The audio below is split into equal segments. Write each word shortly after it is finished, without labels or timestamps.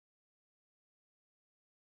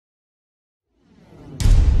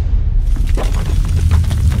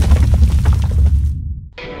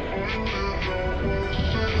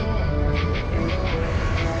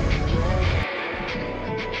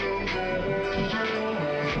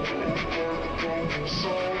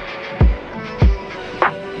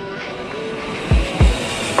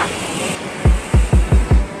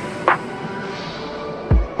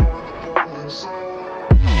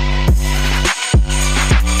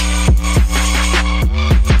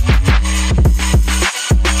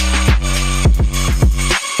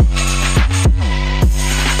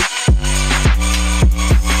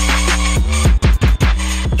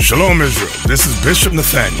Shalom Israel, this is Bishop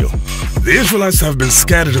Nathaniel. The Israelites have been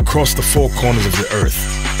scattered across the four corners of the earth,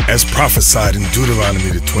 as prophesied in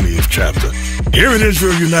Deuteronomy the 28th chapter. Here in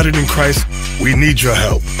Israel United in Christ, we need your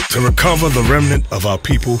help to recover the remnant of our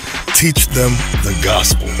people, teach them the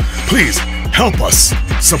gospel. Please help us,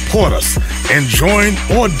 support us, and join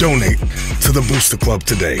or donate to the Booster Club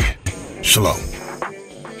today. Shalom.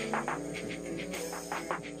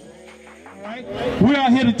 We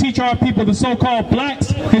are here to teach our people, the so-called blacks,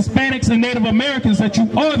 Hispanics, and Native Americans, that you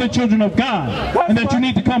are the children of God, and that you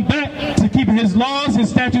need to come back to keep His laws, His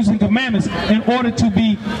statutes, and commandments in order to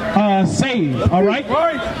be saved. All right?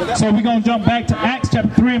 So we're going to jump back to Acts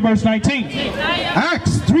chapter 3 and verse 19.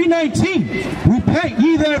 Acts 3:19. Repent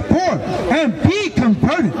ye therefore, and be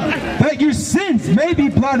converted, that your sins may be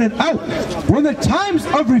blotted out, when the times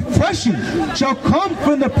of refreshing shall come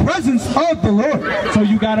from the presence of the Lord. So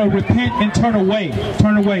you got to repent and turn away.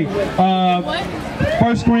 Turn away.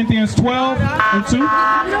 1 Corinthians 12 and 2.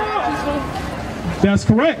 That's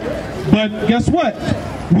correct. But guess what?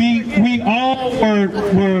 We all were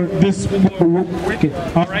wicked,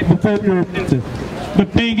 all right, before we repented. The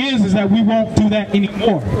thing is that we won't do that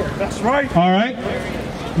anymore. That's right. All right?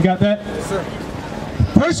 You got that? Yes, sir.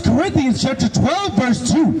 1 Corinthians chapter 12,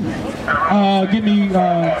 verse 2. Give me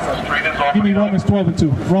Romans 12 and 2.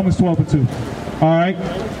 Romans 12 and 2. All right?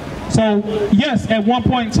 So, yes, at one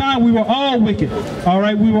point in time, we were all wicked. All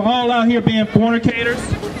right? We were all out here being fornicators,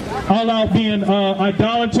 all out being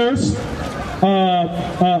idolaters,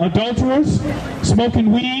 adulterers,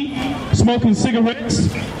 smoking weed, smoking cigarettes,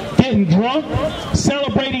 getting drunk,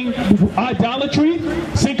 celebrating idolatry.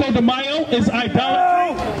 Cinco De Mayo is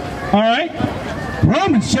idolatry. All right?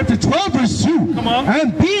 Romans chapter 12, verse 2. Come on.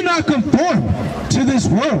 And be not conformed to this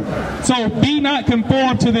world. So be not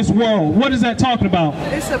conformed to this world. What is that talking about?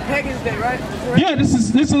 It's a pagan day, right? Yeah, this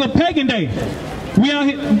is a pagan day. We out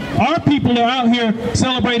here, our people are out here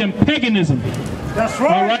celebrating paganism. That's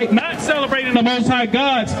right. All right, not celebrating the Most High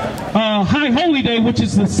God's high holy day, which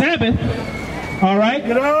is the Sabbath. All right.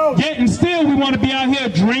 Yet and still, we want to be out here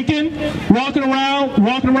drinking, walking around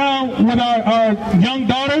with our young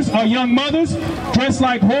daughters, our young mothers, dressed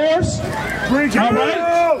like whores. All right.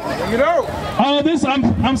 All this,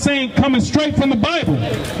 I'm saying, coming straight from the Bible.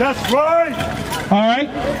 That's right. All right.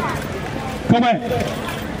 Go back.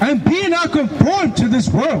 And be not conformed to this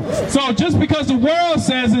world. So just because the world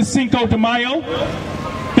says it's Cinco de Mayo,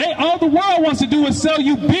 all the world wants to do is sell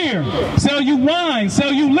you beer, sell you wine,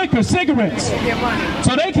 sell you liquor, cigarettes,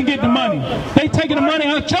 so they can get the money. They taking the money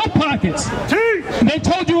out your pockets. They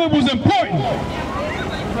told you it was important.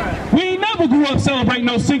 We ain't never grew up celebrating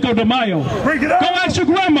no Cinco de Mayo. Go ask your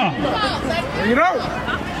grandma.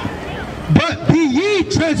 But be ye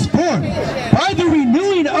transformed by the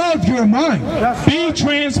renewing of your mind. Be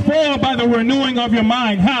transformed by the renewing of your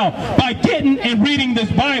mind. How? By getting and reading this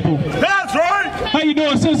Bible. That's right. How you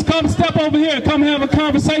doing, sis? Come step over here. Come have a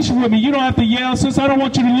conversation with me. You don't have to yell, sis. I don't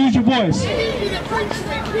want you to lose your voice.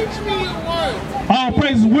 All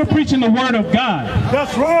praises. We're preaching the word of God.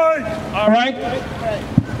 That's right. All right.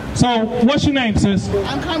 So, what's your name, sis?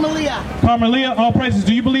 I'm Carmelia. Carmelia. All praises.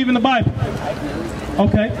 Do you believe in the Bible?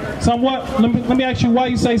 Okay. Somewhat. Let me ask you why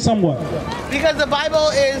you say somewhat. Because the Bible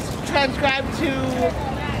is transcribed to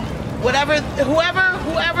whoever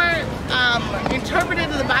interpreted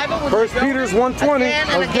the Bible was 1 Peter 1:20. again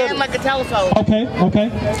and again like a telephone. Okay. 1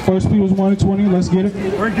 Peter 1:20. Let's get it.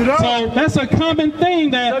 So that's a common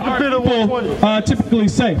thing that our people typically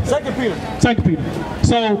say. 2 Peter.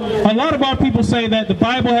 So a lot of our people say that the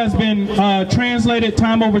Bible has been translated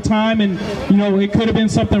time over time, and it could have been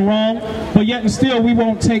something wrong, but yet and still we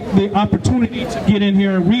won't take the opportunity to get in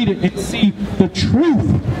here and read it and see the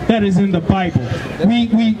truth that is in the Bible.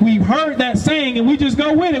 We've heard that saying and we just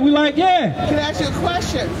go with it. We like, yeah. Can I ask you a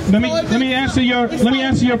question? Let me answer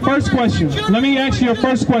your first question. Let me ask you your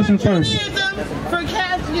first question first. For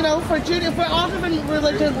Catholic, for Judaism, for all different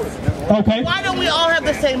religions. Okay. Why don't we all have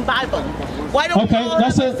the same Bible? Why don't we all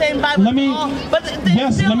have the same Bible? Let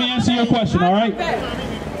me answer your question. All right.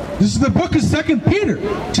 This is the book of 2 Peter,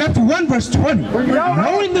 chapter 1, verse 20.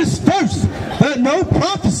 Knowing this first, that no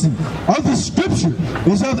prophecy of the Scripture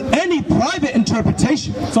is of any private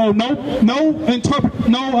interpretation. So no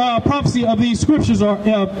prophecy of these scriptures are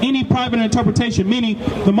of any private interpretation, meaning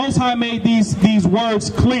the Most High made these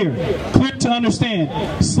words clear to understand.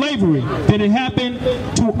 Slavery, did it happen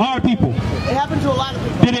to our people? It happened to a lot of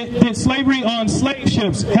people. Did slavery on slave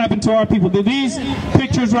ships happen to our people? Did these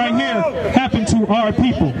pictures right here happen to our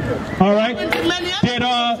people? All right.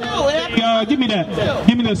 Give me that.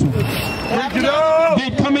 Give me this one.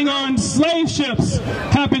 Did coming on slave ships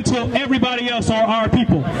happen to everybody else or our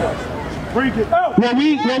people? Were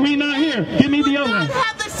we not here? Give me the other one.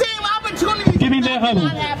 Have the same opportunity. Give me that other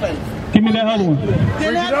one. Give me that other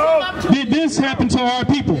one. Did this happen to our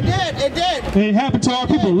people? It did. It happened to our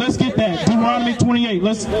people. Let's get that. Deuteronomy 28.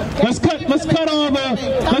 Let's cut all the.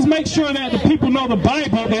 Let's make sure that the people know the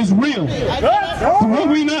Bible is real. Were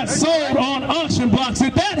we not sold on auction blocks?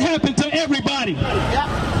 Did that happen to everybody?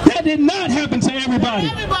 That did not happen to everybody.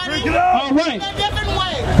 All right.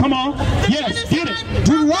 Come on. Yes, get it.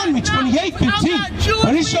 Deuteronomy 28:15.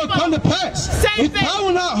 And it shall come to pass, if thou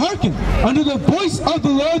wilt not hearken unto the voice of the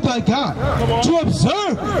Lord thy God, to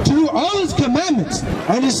observe, to do all his commandments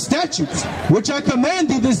and his statutes, which I command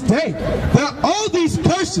thee this day, that all these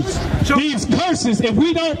curses, if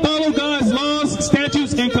we don't follow God's laws,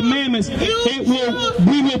 statutes, and commandments,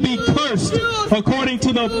 we will be cursed according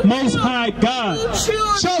to the Most High God.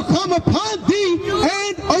 Shall come upon thee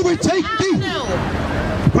and overtake thee.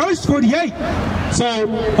 Verse 48. So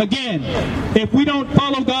again, if we don't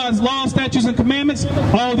follow God's laws, statutes, and commandments,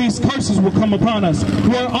 all these curses will come upon us.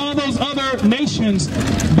 Were all those other nations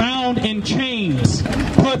bound in chains,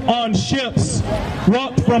 put on ships,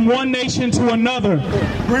 walked from one nation to another?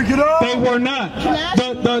 They were not.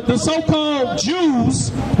 The so-called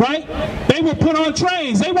Jews, right? They were put on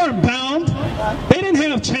trains. They weren't bound. They didn't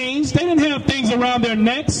have chains. They didn't have things around their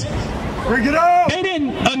necks.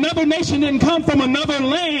 Another nation didn't come from another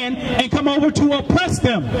land and come over to oppress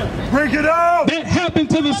them. That happened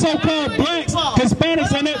to the so-called blacks,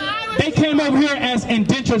 Hispanics, and they came over here as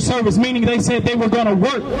indentured service, meaning they said they were going to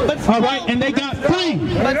work. All right, and they got free.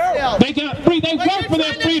 They got free. They worked for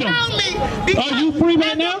their freedom. Are you free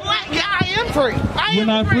right now? Yeah, I am free. You're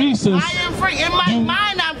not free, sis. I am free. In my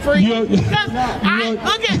mind, I'm free. Because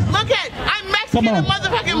look at, I'm Mexican and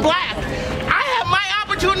motherfucking black. I have my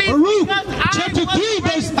opportunity. Baruch, chapter 3,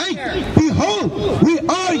 verse 8. Behold, we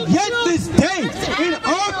are yet this day in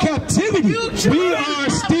our captivity. We are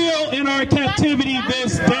still in our captivity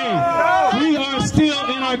this day. We are still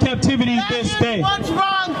in our captivity this day. What's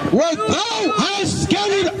wrong? What thou hast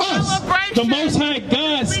scattered us. The Most High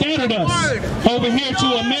God scattered us over here to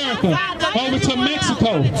America, over to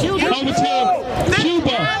Mexico, over to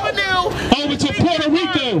Cuba, over to Puerto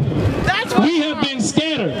Rico. We have been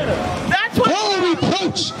scattered. All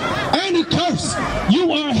reproach and a curse.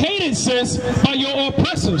 You are hated, sis, by your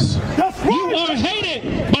oppressors. You are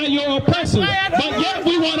hated by your oppressors. But yet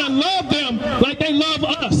we want to love them like they love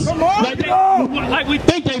us. Like we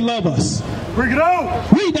think they love us. Bring it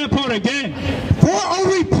out. Read that part again. For a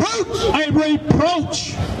reproach. A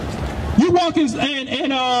reproach. You walk in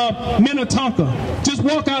Minnetonka. Just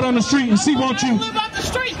walk out on the street and see, won't you? Live out the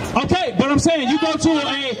street. Okay, but I'm saying you go to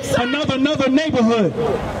another neighborhood.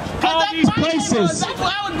 All these places. That's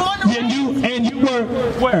where I was born And you were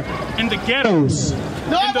where? In the ghettos.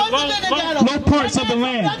 No, I wasn't in the ghetto. Low parts of the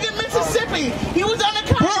land. Fucking Mississippi. He was on the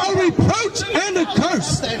For a reproach and a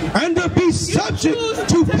curse, and to be subject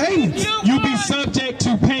to payments. You be subject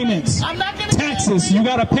to payments. I'm not gonna taxes. You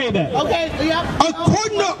gotta pay that. Okay, yeah.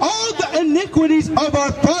 According to all the iniquities of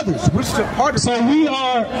our fathers, which is a part of. So we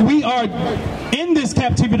are in this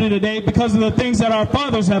captivity today because of the things that our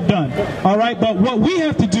fathers have done. All right, but what we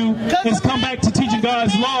have to do is come back to teaching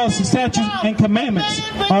God's laws, statutes, and commandments.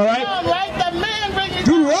 All right.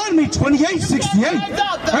 Deuteronomy 28:68.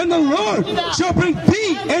 And the Lord shall bring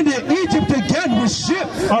thee into Egypt again with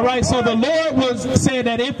ships. All right, so the Lord was saying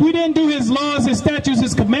that if we didn't do his laws, his statutes,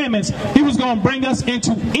 his commandments, he was going to bring us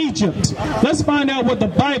into Egypt. Let's find out what the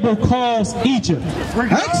Bible calls Egypt.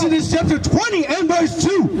 Exodus chapter 20 and verse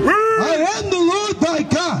 2. I am the Lord thy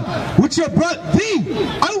God, which have brought thee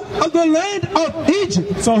out of the land of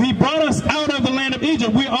Egypt. So he brought us out of the land of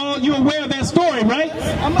Egypt. You're aware of that story, right?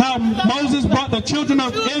 How Moses brought the children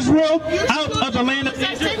of Israel out of the land of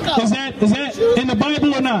Egypt. Is that in the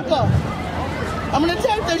Bible or not? I'm going to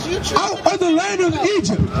take this. Out of the land of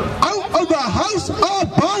Egypt. Out of the house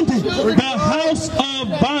of bondage. The house of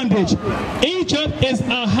bondage. Egypt is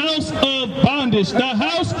a house of bondage. The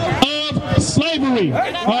house of slavery.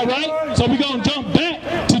 All right? So we're going to jump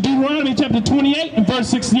back to Deuteronomy chapter 28 and verse verse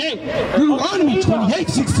 68. Deuteronomy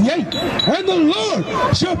 28:68. And the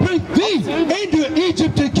Lord shall bring thee into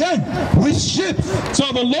Egypt again with ships.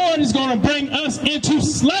 So the Lord is going to bring us into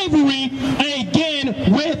slavery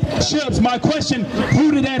again with ships. My question,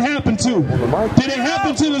 who did that happen to? Did it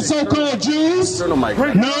happen to the so-called Jews?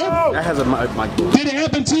 No. Did it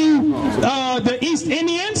happen to the East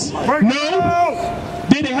Indians? No.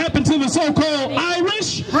 Did it happen to the so-called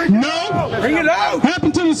Irish? No. Bring it out.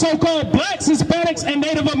 Happened to the so-called blacks, Hispanics, and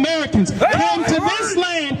Native Americans. Came to this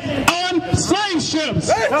land on slave ships.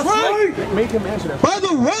 That's right. Make him answer that. By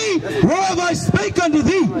the way, whereof I spake unto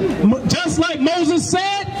thee, just like Moses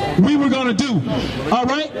said, we were going to do. All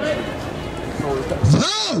right?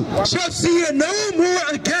 Thou shalt see it no more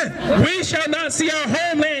again. We shall not see our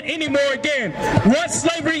homeland anymore again. Once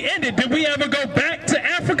slavery ended, did we ever go back to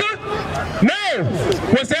Africa? No.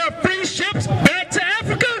 Was there free ships back to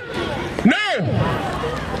Africa? No.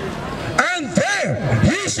 And there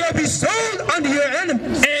ye shall be sold unto your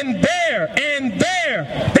enemies. And there,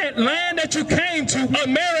 that land that you came to,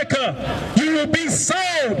 America, you will be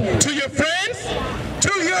sold to your friends,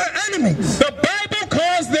 to your enemies. The Bible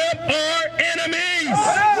calls them our enemies.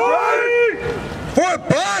 For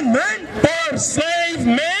bondmen, for slave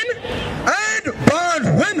men, and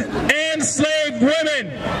bondwomen, and slave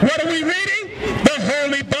women. What are we reading? The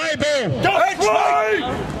Holy Bible. That's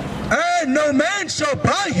right. And no man shall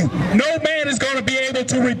buy you. No man is going to be able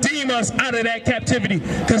to redeem us out of that captivity.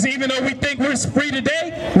 Because even though we think we're free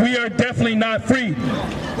today, we are definitely not free.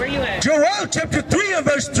 Where you at? Joel chapter 3 and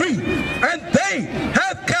verse 3. And they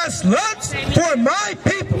have cast lots for my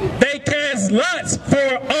people. They cast lots for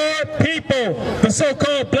our people. The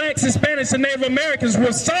so-called blacks, Hispanics, and Native Americans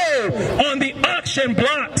were sold on the auction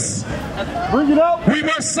blocks. Bring it out. We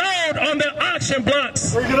were sold on the auction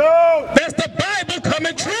blocks. Bring it out. That's the Bible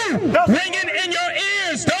coming true. Ringing in your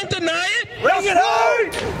ears. Don't deny it. Bring it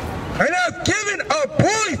out. And I've given a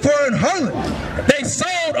boy for an harlot. They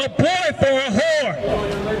sold a boy for a whore.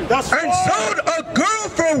 And sold a girl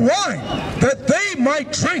for wine, that they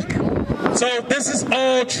might drink. So this is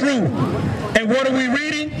all true. And what are we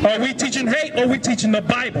reading? Are we teaching hate or are we teaching the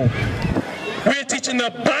Bible? We're teaching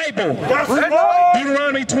the Bible.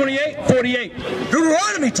 Deuteronomy 28:48.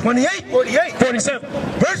 Deuteronomy 28:48. 47.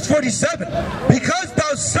 Verse 47. Because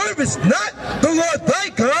thou servest not the Lord thy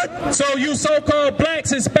God. So you so-called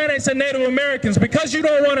blacks, Hispanics, and Native Americans, because you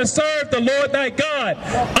don't want to serve the Lord thy God,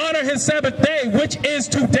 honor his Sabbath day, which is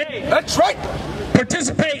today. That's right.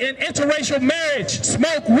 Participate in interracial marriage,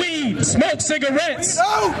 smoke weed, smoke cigarettes,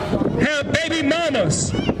 have baby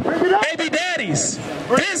mamas, baby daddies.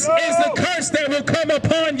 This is the curse that will come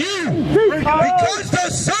upon you. Because thou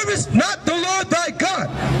servest not the Lord thy God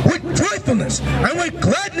with joyfulness and with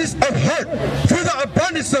gladness of heart for the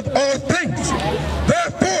abundance of all things.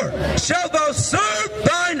 Therefore shalt thou serve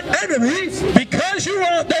thine enemies. Because you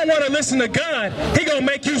don't want to listen to God, he going to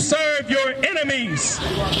make you serve your enemies.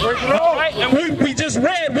 All right? And we just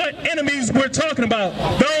read what enemies we're talking about.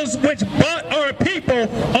 Those which bought our people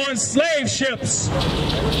on slave ships.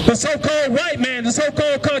 The so-called white man, the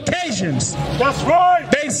so-called Caucasians. That's right.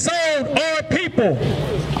 They sold our people.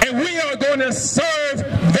 And we are going to serve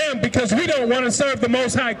them because we don't want to serve the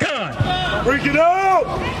Most High God. Bring it out.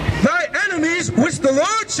 Thy enemies which the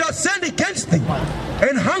Lord shall send against thee,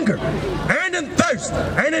 in hunger, and in thirst,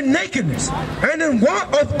 and in nakedness, and in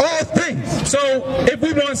want of all things. So if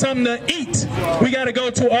we want something to eat, we got to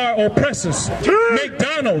go to our oppressors.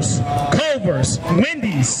 McDonald's, Culver's,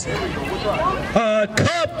 Wendy's,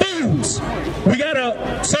 Cub Foods. We got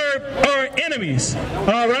to serve our enemies.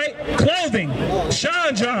 All right? Clothing,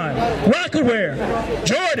 Sean John, Rockaware,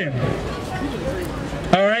 Jordan.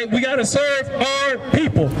 All right, we got to serve our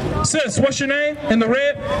people. Sis, what's your name in the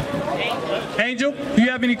red? Angel. Do you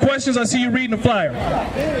have any questions? I see you reading the flyer.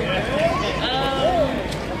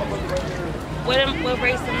 What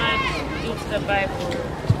race am I into the Bible?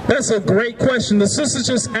 That's a great question. The sister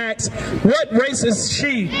just asked, what race is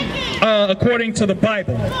she according to the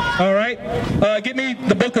Bible? All right? Give me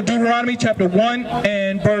the book of Deuteronomy chapter 1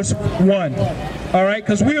 and verse 1. All right?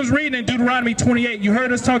 Because we was reading in Deuteronomy 28. You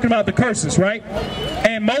heard us talking about the curses, right?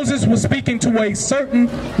 And Moses was speaking to a certain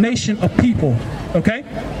nation of people. Okay?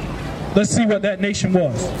 Let's see what that nation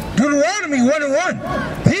was. Deuteronomy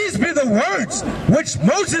 1:1. These be the words which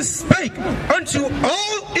Moses spake unto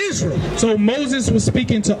all Israel. So Moses was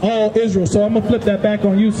speaking to all Israel. So I'm going to flip that back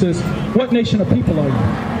on you, sis. What nation of people are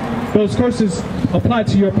you? Those curses apply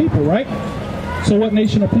to your people, right? So what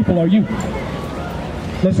nation of people are you?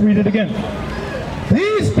 Let's read it again.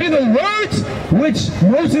 These be the words which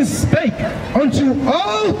Moses spake unto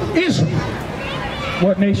all Israel.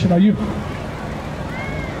 What nation are you?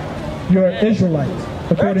 You're Israelites.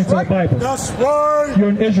 according to the Bible. That's right. You're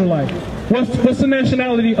an Israelite. What's the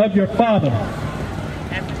nationality of your father?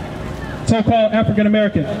 So-called African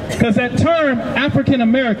American. Because that term African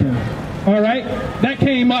American, all right, that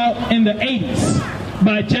came out in the 80s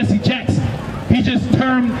by Jesse Jackson. He just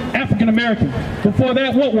termed African American. Before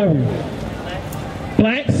that, what were we?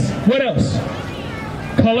 Blacks. What else?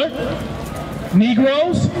 Colored.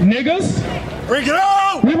 Negroes. Niggers. Bring it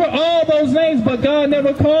on! We were all those names, but God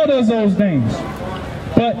never called us those names.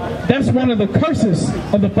 But that's one of the curses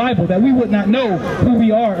of the Bible, that we would not know who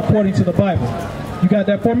we are according to the Bible. You got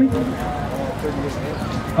that for me?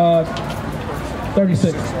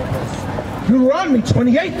 36. Deuteronomy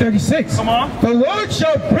 28:36. Come on. The Lord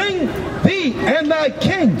shall bring thee and thy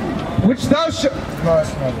king, which thou shalt... No,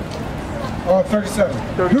 that's not it. 37.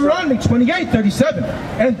 Deuteronomy 28:37.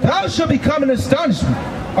 And thou shalt become an astonishment,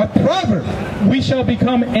 a proverb. We shall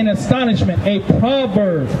become an astonishment, a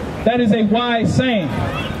proverb. That is a wise saying.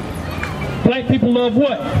 Black people love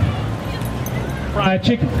what? Fried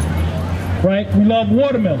chicken. Right? We love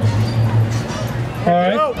watermelon. All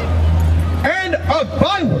right? And a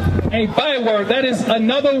byword. A byword, that is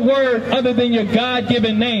another word other than your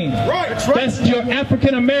God-given name. Right. That's your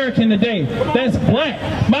African American today. That's black.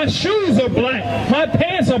 My shoes are black. My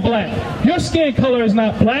pants are black. Your skin color is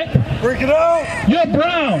not black. Bring it out. You're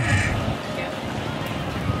brown.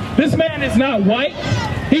 This man is not white.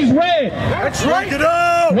 He's red. That's right. Bring it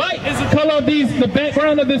out. White is the color of the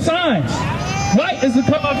background of the signs. White is the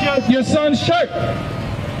color of your son's shirt.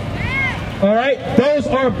 All right, those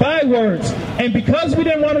are bywords. And because we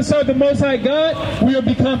didn't want to serve the Most High God, we have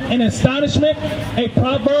become an astonishment, a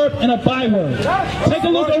proverb, and a byword. Take a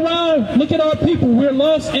look around. Look at our people. We're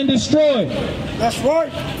lost and destroyed. That's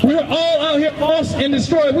right. We're all out here lost and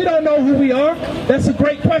destroyed. We don't know who we are. That's a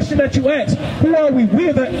great question that you ask. Who are we?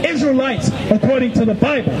 We're the Israelites, according to the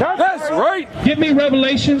Bible. That's right. Give me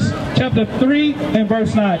Revelations chapter 3 and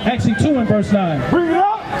verse 9. Actually, 2 and verse 9. Bring it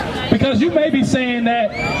out. Because you may be saying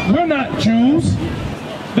that we're not Jews.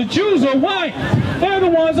 The Jews are white. They're the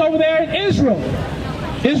ones over there in Israel.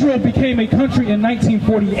 Israel became a country in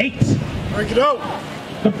 1948. Bring it out.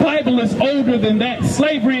 The Bible is older than that.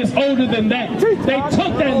 Slavery is older than that. They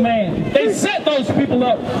took that man. They set those people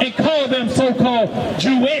up and called them so-called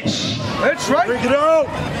Jewish. That's right. Bring it out.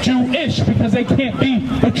 Jewish, because they can't be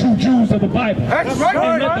the true Jews of the Bible. That's right.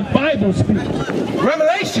 And let the Bible speak.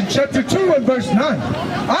 Revelation chapter 2 and verse 9.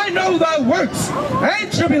 I know thy works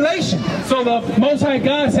and tribulation. So the Most High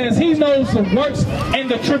God says he knows the works and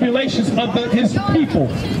the tribulations of his people,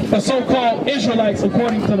 the so-called Israelites,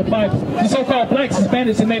 according to the Bible. The so-called blacks,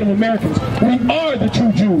 Hispanics, and Native Americans. We are the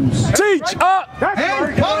true Jews. Teach up.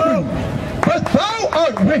 And poverty, but thou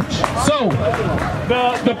art rich. So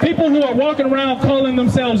the people who are walking around calling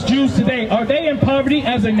themselves Jews today, are they in poverty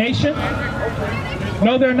as a nation?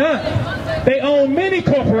 No, they're not. They own many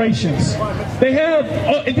corporations. They have,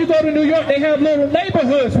 if you go to New York, they have little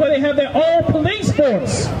neighborhoods where they have their own police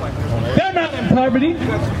force. They're not in poverty.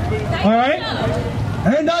 All right?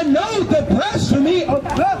 And I know the blasphemy of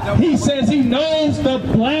them. He says he knows the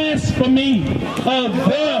blasphemy of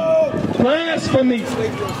them. Blasphemy.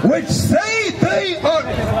 Which say they are.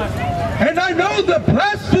 And I know the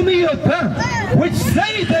blasphemy of them, which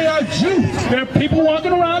say they are Jews. There are people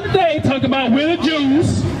walking around today talking about we're the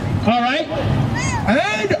Jews. All right?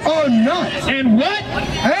 And are not. And what?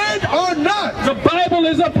 And are not. The Bible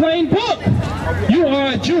is a plain book. You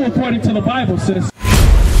are a Jew according to the Bible, sis.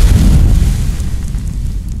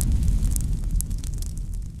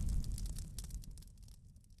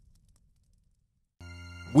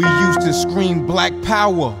 We used to scream black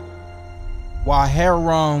power while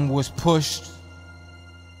heroin was pushed.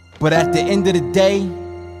 But at the end of the day,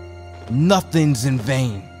 nothing's in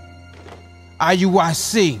vain.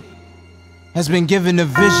 IUIC has been given a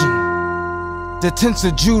vision. The tents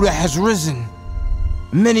of Judah has risen.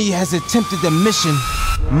 Many has attempted the mission.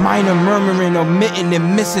 Minor murmuring, omitting,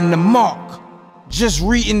 and missing the mark. Just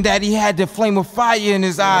reading that he had the flame of fire in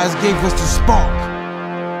his eyes gave us the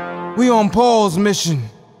spark. We on Paul's mission.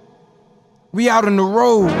 We out on the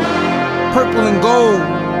road, purple and gold.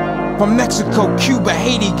 From Mexico, Cuba,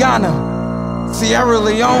 Haiti, Ghana, Sierra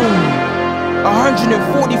Leone.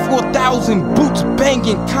 144,000 boots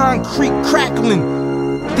banging, concrete crackling.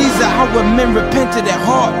 These are how men repented at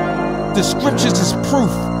heart. The scriptures is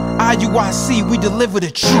proof. IUIC, we deliver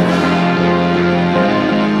the truth.